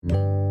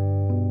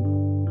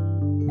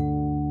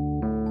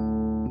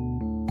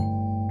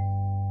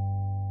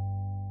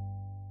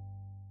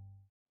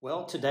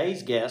Well,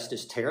 today's guest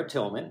is Tara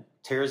Tillman.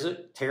 Tara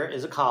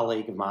is a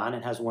colleague of mine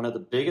and has one of the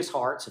biggest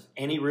hearts of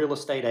any real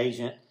estate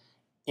agent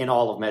in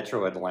all of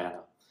Metro Atlanta.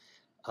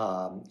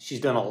 She's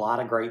done a lot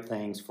of great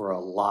things for a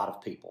lot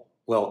of people.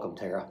 Welcome,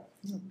 Tara.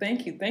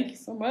 Thank you. Thank you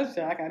so much,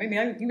 Jack. I didn't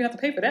even have to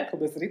pay for that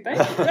publicity. Thank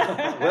you.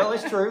 Well,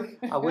 it's true.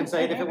 I wouldn't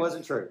say it if it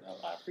wasn't true.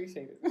 I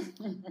appreciate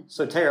it.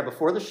 So, Tara,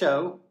 before the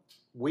show,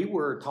 we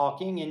were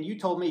talking and you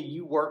told me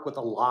you work with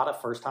a lot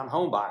of first-time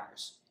home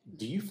buyers.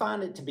 Do you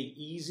find it to be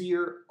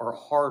easier or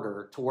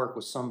harder to work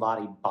with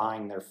somebody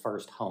buying their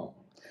first home?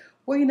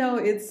 Well,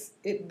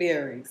 it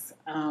varies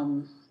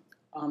on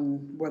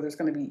whether it's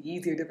going to be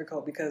easy or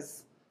difficult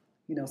because,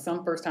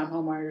 some first-time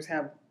home buyers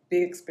have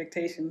big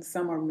expectations.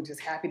 Some of them are just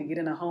happy to get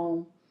in a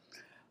home.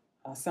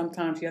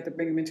 Sometimes you have to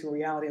bring them into a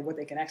reality of what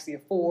they can actually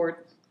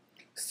afford.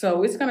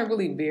 So it's going to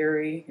really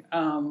vary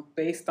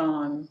based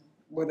on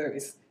whether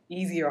it's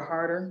easy or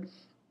harder.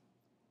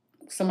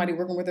 Somebody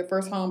working with their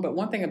first home, but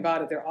one thing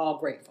about it, they're all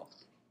grateful.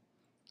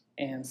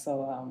 And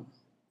so,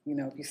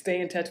 if you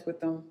stay in touch with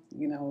them,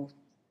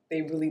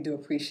 they really do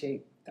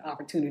appreciate the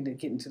opportunity to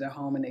get into their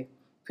home, and they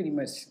pretty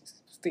much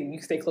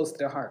stay close to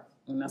their heart.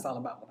 And that's all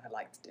about what I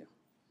like to do.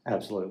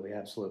 Absolutely,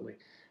 absolutely.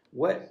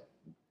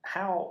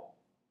 How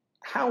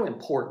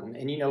important,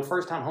 and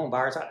first-time home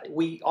buyers,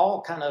 we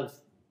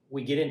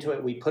get into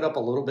it, we put up a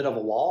little bit of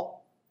a wall,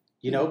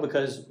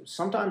 because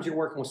sometimes you're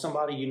working with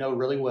somebody you know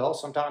really well,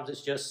 sometimes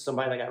it's just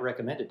somebody that got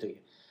recommended to you.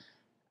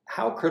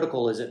 How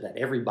critical is it that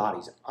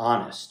everybody's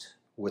honest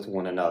with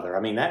one another?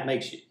 I mean,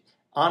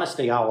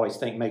 honesty I always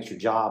think makes your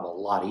job a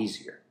lot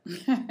easier.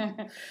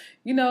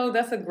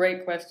 That's a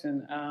great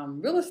question.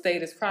 Real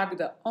estate is probably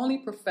the only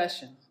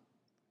profession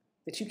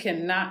that you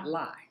cannot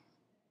lie.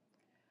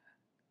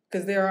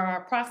 Because there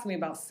are approximately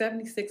about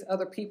 76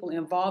 other people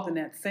involved in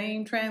that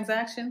same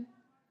transaction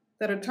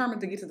that are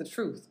determined to get to the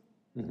truth.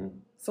 Mm-hmm.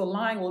 So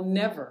lying will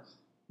never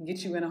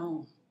get you in a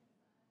home.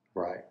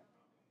 Right.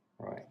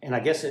 And I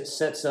guess it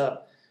sets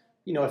up,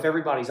 if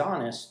everybody's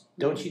honest,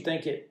 don't you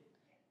think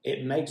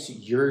it makes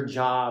your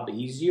job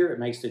easier? It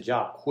makes the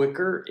job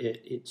quicker?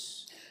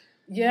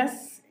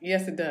 Yes,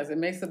 it does. It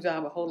makes the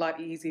job a whole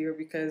lot easier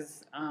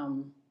because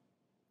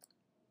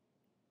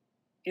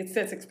it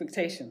sets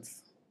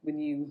expectations when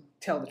you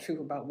tell the truth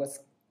about what's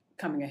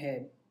coming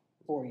ahead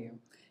for you.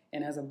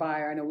 And as a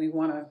buyer, I know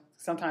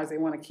sometimes they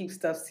want to keep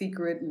stuff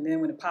secret, and then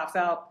when it pops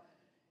out,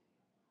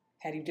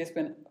 had you just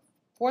been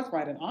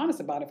forthright and honest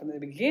about it from the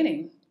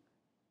beginning,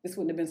 this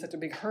wouldn't have been such a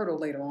big hurdle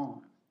later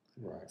on.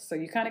 Right. So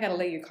you kind of got to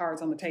lay your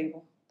cards on the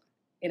table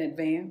in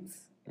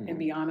advance and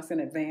be honest in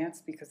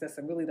advance, because that's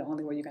really the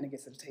only way you're going to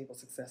get to the table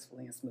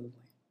successfully and smoothly.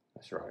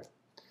 That's right.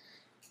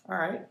 All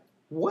right.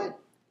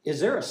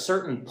 Is there a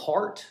certain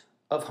part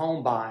of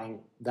home buying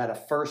that a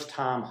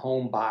first-time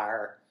home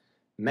buyer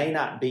may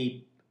not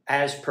be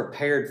as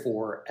prepared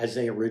for as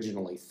they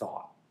originally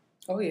thought?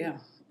 Oh, yeah.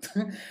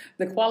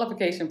 The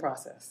qualification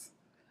process.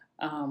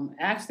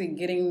 Actually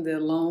getting the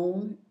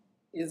loan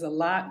is a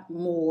lot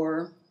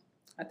more,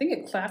 I think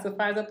it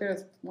classifies up there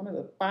as one of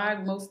the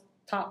 5 most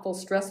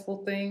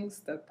stressful things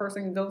that a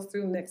person goes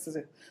through next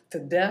to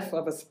death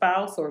of a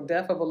spouse or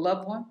death of a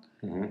loved one.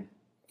 Mm-hmm.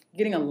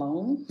 Getting a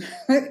loan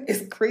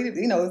is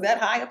crazy. Is that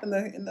high up in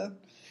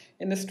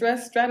the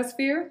stress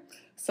stratosphere?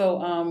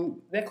 So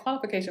that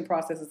qualification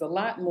process is a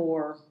lot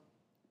more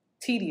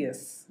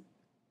tedious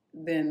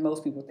than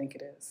most people think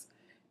it is.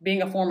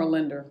 Being a former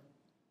lender,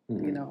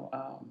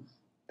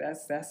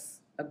 that's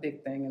a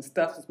big thing. And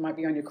stuff that might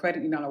be on your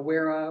credit you're not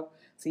aware of,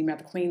 so you may have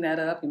to clean that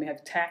up. You may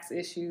have tax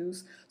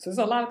issues. So there's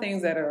a lot of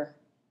things that are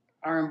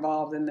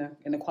involved in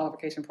the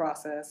qualification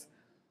process.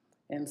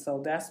 And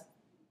so that's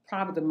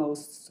probably the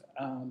most,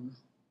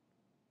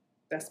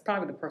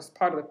 part of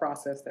the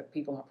process that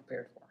people aren't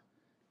prepared for.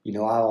 I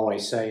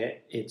always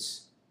say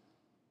it's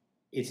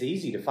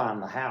easy to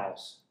find the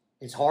house.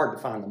 It's hard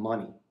to find the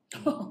money.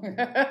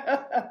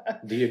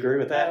 Do you agree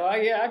with that? Oh,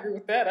 yeah, I agree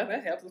with that.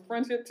 That helps with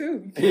friendship,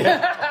 too.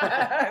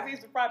 Yeah. It's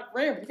easy to find a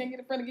friend, but you can't get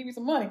a friend to give you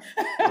some money.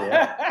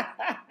 Yeah.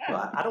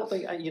 Well, I don't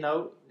think,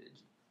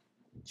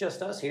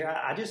 just us here.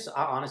 I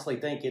honestly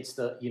think it's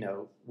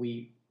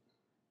we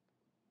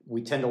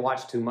tend to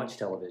watch too much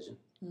television.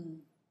 Mm.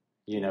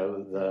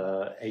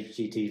 The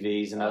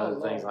HGTVs and other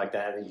things like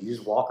that. You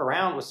just walk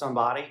around with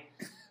somebody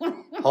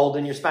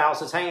holding your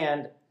spouse's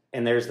hand,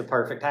 and there's the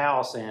perfect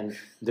house, and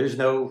there's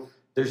no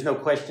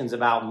questions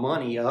about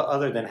money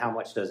other than how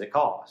much does it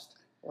cost.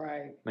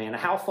 Right. Man,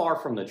 how far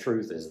from the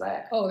truth is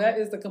that? Oh, that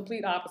is the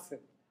complete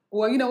opposite.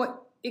 Well, you know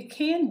what? It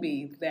can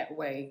be that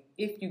way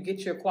if you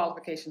get your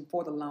qualification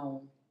for the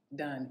loan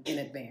done in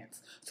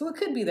advance. So it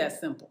could be that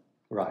simple.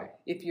 Right.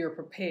 If you're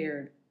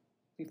prepared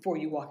before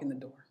you walk in the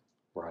door.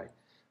 Right.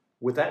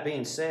 With that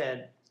being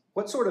said,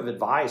 what sort of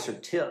advice or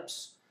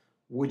tips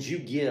would you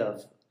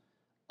give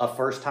a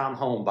first-time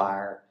home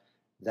buyer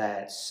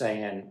that's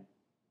saying,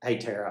 hey,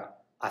 Tara,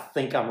 I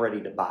think I'm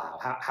ready to buy?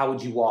 How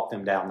would you walk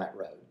them down that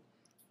road?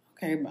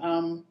 Okay.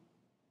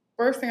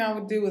 First thing I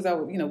would do is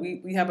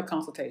we have a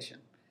consultation.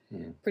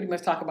 Mm-hmm. Pretty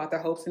much talk about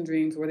their hopes and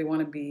dreams, where they want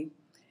to be.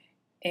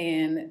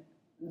 And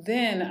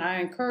then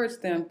I encourage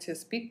them to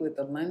speak with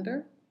a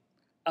lender,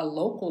 a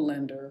local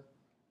lender,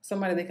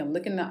 somebody they can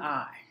look in the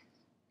eye.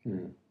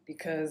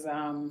 Because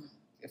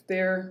if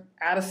they're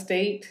out of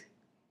state,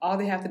 all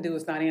they have to do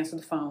is not answer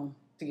the phone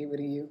to get rid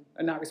of you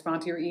or not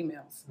respond to your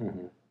emails.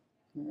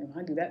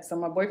 I do that to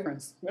some of my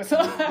boyfriends.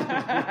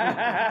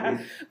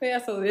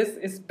 Yeah, so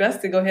it's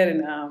best to go ahead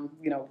and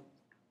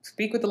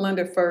speak with the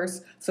lender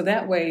first, so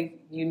that way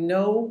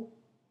you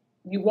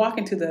walk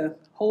into the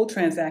whole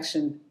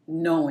transaction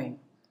knowing,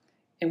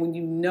 and when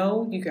you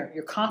know,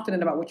 you're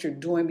confident about what you're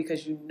doing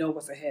because you know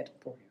what's ahead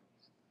for you.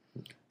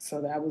 So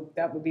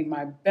that would be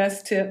my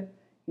best tip.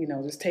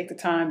 Just take the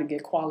time to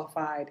get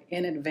qualified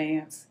in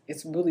advance.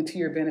 It's really to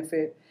your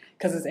benefit.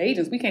 Because as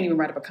agents, we can't even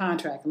write up a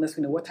contract unless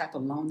we know what type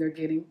of loan they're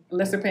getting,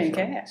 unless they're paying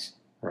cash.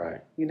 Right.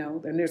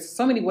 And there's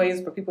so many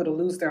ways for people to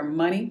lose their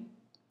money.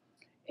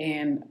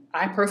 And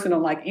I personally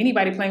don't like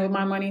anybody playing with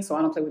my money, so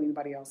I don't play with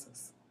anybody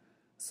else's.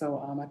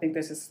 So I think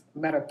that's just a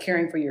matter of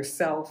caring for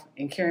yourself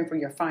and caring for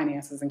your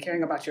finances and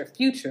caring about your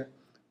future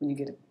when you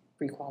get it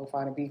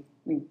pre-qualified and be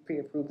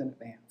pre-approved in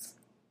advance.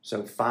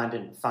 So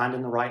finding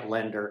the right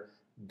lender,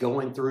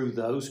 going through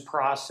those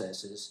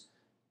processes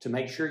to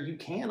make sure you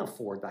can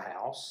afford the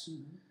house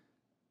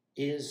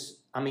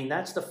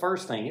that's the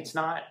first thing. It's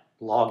not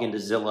log into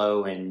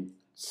Zillow and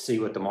see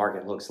what the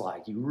market looks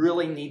like. You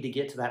really need to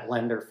get to that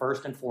lender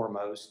first and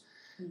foremost,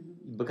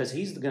 because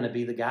he's going to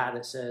be the guy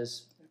that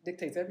says... It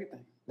dictates everything.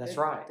 That's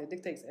right. It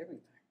dictates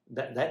everything.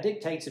 That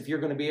dictates if you're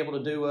going to be able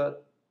to do a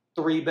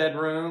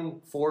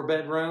 3-bedroom,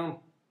 4-bedroom,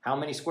 how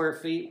many square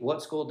feet,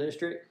 what school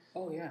district.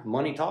 Oh, yeah.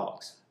 Money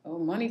talks. Oh,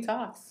 money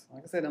talks.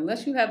 Like I said,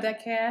 unless you have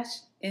that cash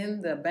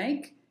in the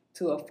bank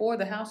to afford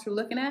the house you're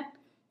looking at,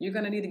 you're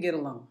going to need to get a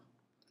loan.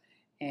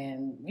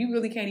 And you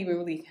really can't even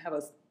really have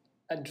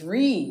a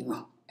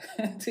dream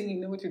until you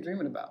know what you're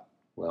dreaming about.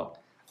 Well,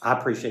 I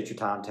appreciate your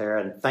time,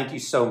 Tara, and thank you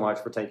so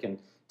much for taking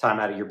time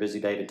out of your busy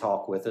day to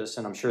talk with us,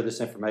 and I'm sure this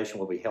information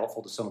will be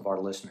helpful to some of our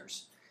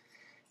listeners.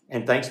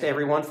 And thanks to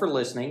everyone for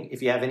listening.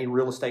 If you have any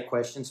real estate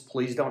questions,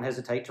 please don't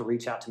hesitate to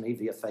reach out to me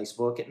via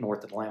Facebook at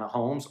North Atlanta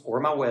Homes or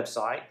my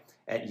website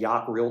at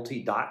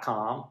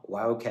yocrealty.com,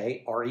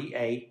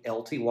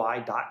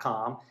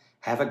 YOKREALTY.com.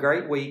 Have a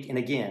great week, and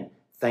again,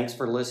 thanks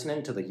for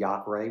listening to the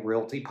Yock Ray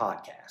Realty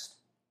Podcast.